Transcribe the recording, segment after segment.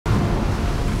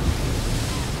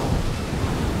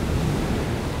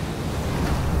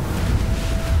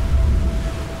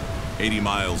80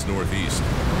 miles northeast.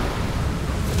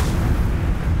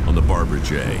 On the Barbara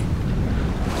J.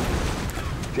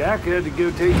 Jack had to go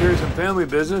take care of some family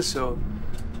business, so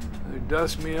they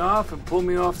dust me off and pull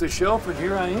me off the shelf, and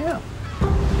here I am.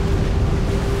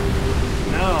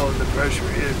 Now the pressure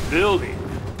is building.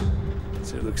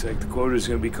 So it looks like the quota's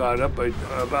going to be caught up by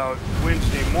about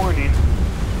Wednesday morning.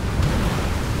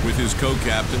 With his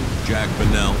co-captain, Jack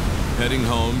Bennell, heading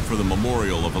home for the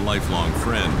memorial of a lifelong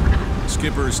friend,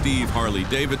 skipper Steve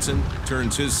Harley-Davidson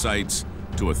turns his sights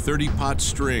to a 30-pot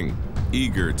string,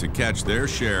 eager to catch their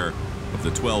share of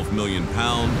the 12 million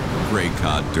pound gray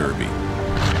cod derby.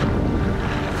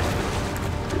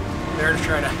 They're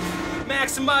trying to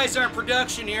maximize our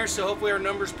production here, so hopefully our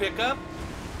numbers pick up.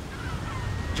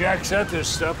 Jack set this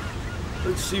stuff.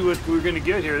 Let's see what we're going to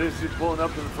get here. This is pulling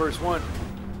up to the first one.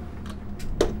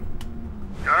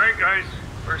 All right, guys.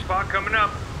 First spot coming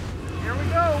up. Here we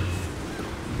go.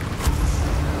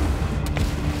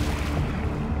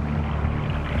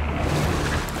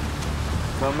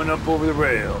 Coming up over the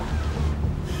rail.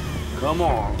 Come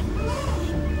on.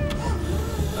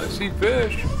 I see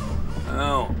fish.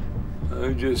 Oh,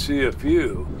 I just see a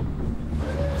few.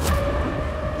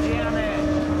 Damn it.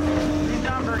 These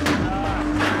numbers suck.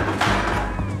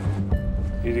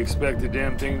 You'd expect the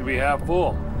damn thing to be half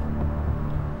full.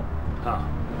 Huh.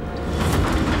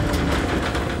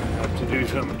 Have to do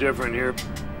something different here.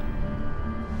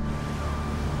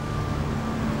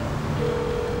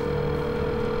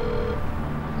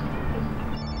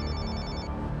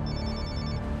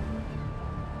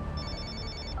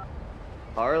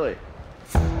 Harley,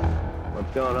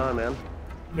 what's going on, man?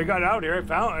 They got out here.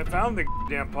 I found the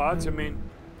damn pots. I mean,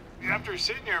 after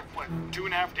sitting here for, what,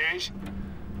 2.5 days,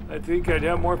 I think I'd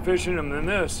have more fish in them than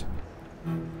this.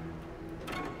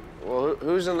 Well,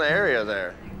 who's in the area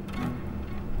there?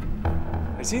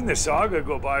 I seen the Saga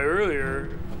go by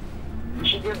earlier. You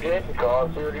should give Jake a call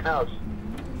and see what he knows.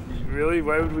 Really?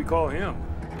 Why would we call him?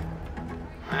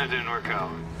 That didn't work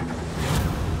out.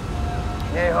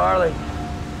 Hey, Harley.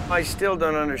 I still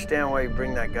don't understand why you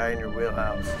bring that guy in your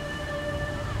wheelhouse.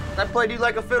 I played you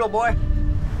like a fiddle, boy.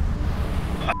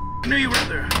 I knew you were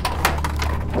there.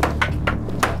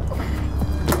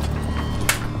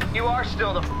 You are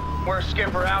still the worst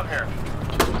skipper out here.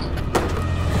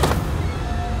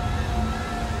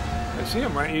 I see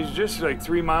him, right? He's just like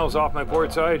 3 miles off my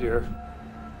port side here.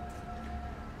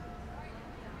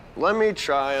 Let me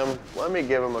try him. Let me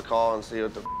give him a call and see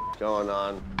what the is going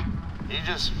on. You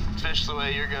just fish the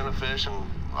way you're gonna fish, and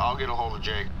I'll get a hold of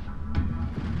Jake.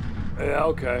 Yeah,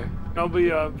 okay. I'll be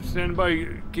standing by.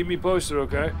 Keep me posted,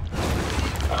 okay?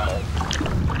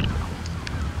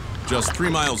 Just 3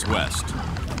 miles west.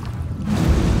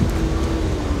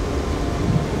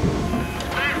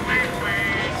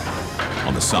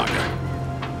 On the Saga.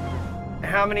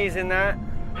 How many's in that?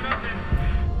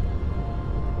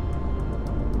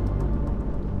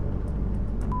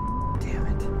 Damn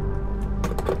it.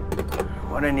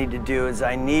 What I need to do is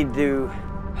I need to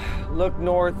look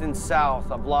north and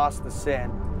south. I've lost the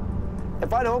scent.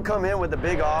 If I don't come in with a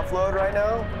big offload right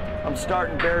now, I'm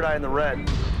starting Bear Eye in the red.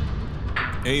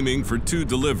 Aiming for 2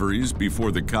 deliveries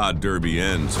before the cod derby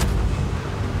ends.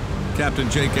 Captain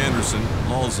Jake Anderson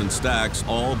hauls and stacks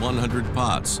all 100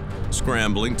 pots,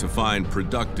 scrambling to find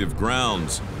productive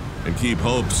grounds and keep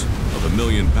hopes of a 1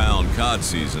 million pound cod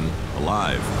season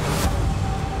alive.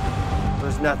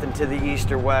 There's nothing to the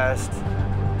east or west,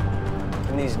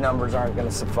 and these numbers aren't going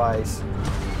to suffice.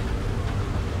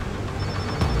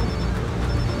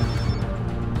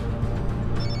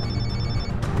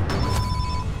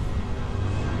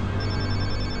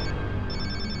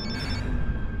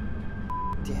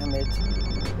 Damn it.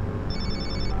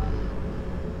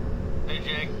 Hey,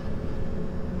 Jake.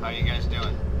 How you guys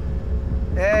doing?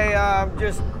 Hey,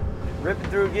 just ripping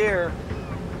through gear.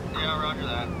 Yeah, roger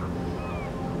that.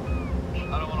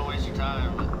 I don't want to waste your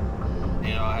time, but,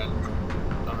 you know, I had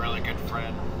a really good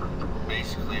friend,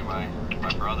 basically my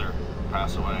brother,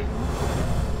 pass away.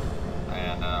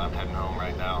 And I'm heading home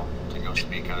right now to go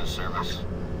speak out of service.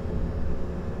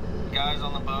 The guys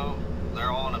on the boat, they're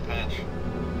all in a pinch.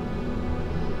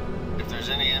 If there's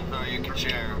any info you can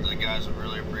share, the guys would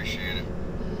really appreciate it.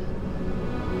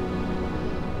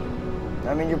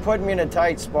 I mean, you're putting me in a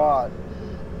tight spot.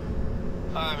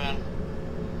 All right, man.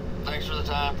 Thanks for the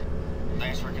time.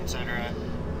 Thanks for considering it.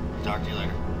 Talk to you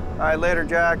later. All right, later,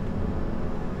 Jack.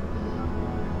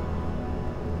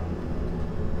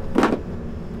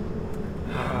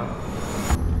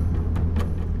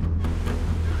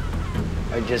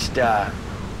 I just, yeah.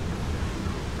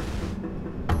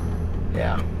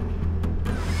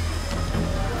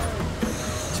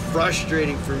 It's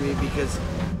frustrating for me because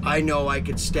I know I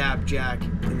could stab Jack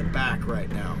in the back right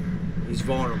now. He's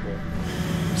vulnerable.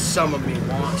 Some of me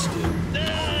wants to.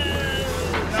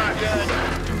 Not good.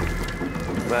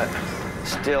 But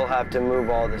still have to move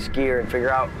all this gear and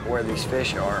figure out where these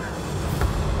fish are.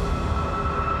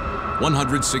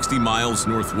 160 miles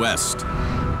northwest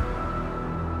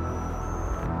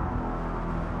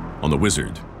on the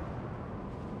Wizard.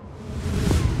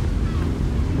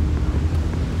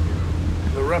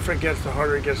 The rougher it gets, the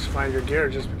harder it gets to find your gear,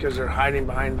 just because they're hiding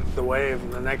behind the wave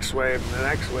and the next wave and the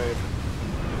next wave.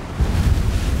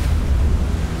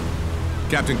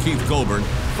 Captain Keith Colburn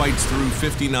fights through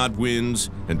 50-knot winds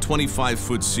and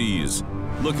 25-foot seas,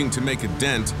 looking to make a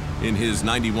dent in his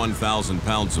 91,000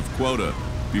 pounds of quota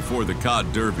before the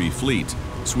Cod Derby fleet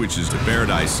switches to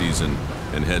Paradise season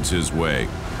and heads his way.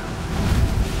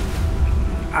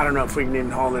 I don't know if we can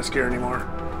even haul this gear anymore.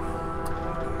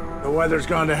 The weather's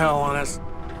gone to hell on us.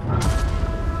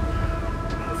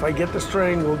 If I get the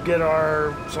string, we'll get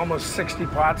our, it's almost 60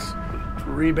 pots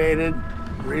rebaited,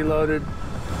 reloaded.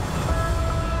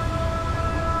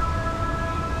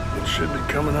 It should be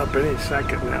coming up any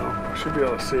second now. I should be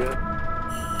able to see it.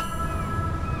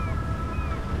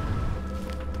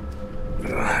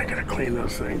 I gotta clean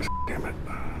those things, damn it.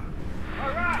 All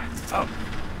right. Oh,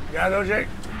 you got it, OJ?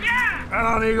 Yeah. Right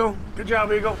on, Eagle. Good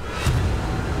job, Eagle.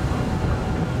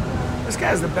 This guy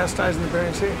has the best eyes in the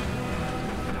Bering Sea.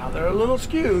 Now, they're a little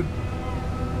skewed,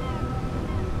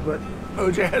 but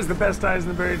OJ has the best eyes in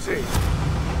the Bering Sea.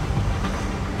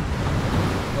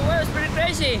 The weather's pretty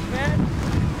crazy, man.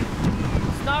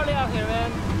 It's gnarly out here,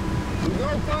 man. You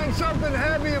go find something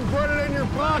heavy and put it in your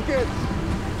pocket.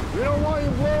 We don't want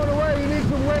you blowing away. You need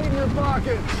some weight in your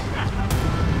pocket.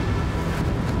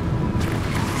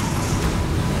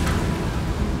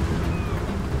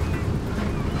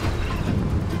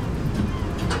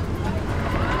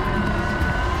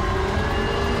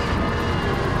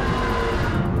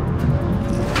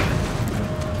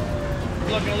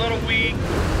 Looking a little weak.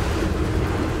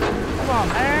 Come on,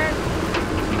 man.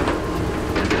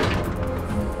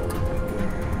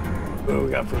 What do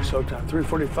we got for soak time?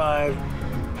 3:45.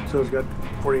 So it's got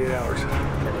 48 hours.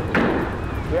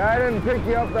 Yeah, I didn't pick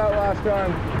you up that last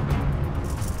time.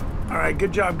 All right,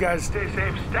 good job, guys. Stay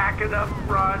safe. Stack it up,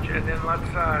 Raj, and then let's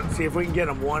see if we can get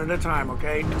them one at a time,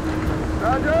 okay?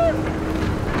 Roger.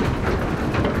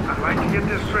 I'd like to get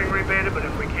this string rebaited, but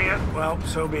if we can't, well,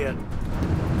 so be it.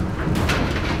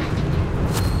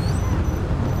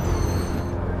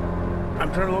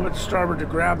 I'm turning a little bit to starboard to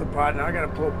grab the pot. Now I got to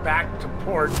pull back to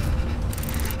port.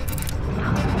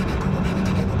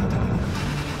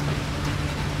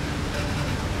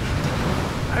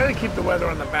 I gotta keep the weather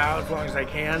on the bow as long as I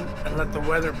can and let the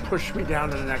weather push me down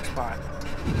to the next spot.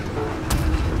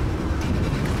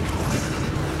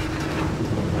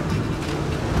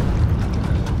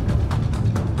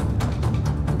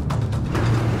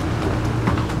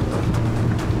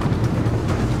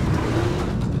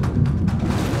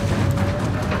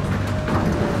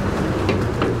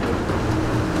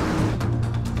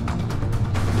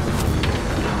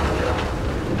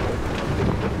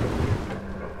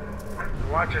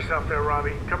 Watch yourself there,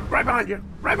 Robbie. Come right behind you.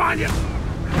 Right behind you.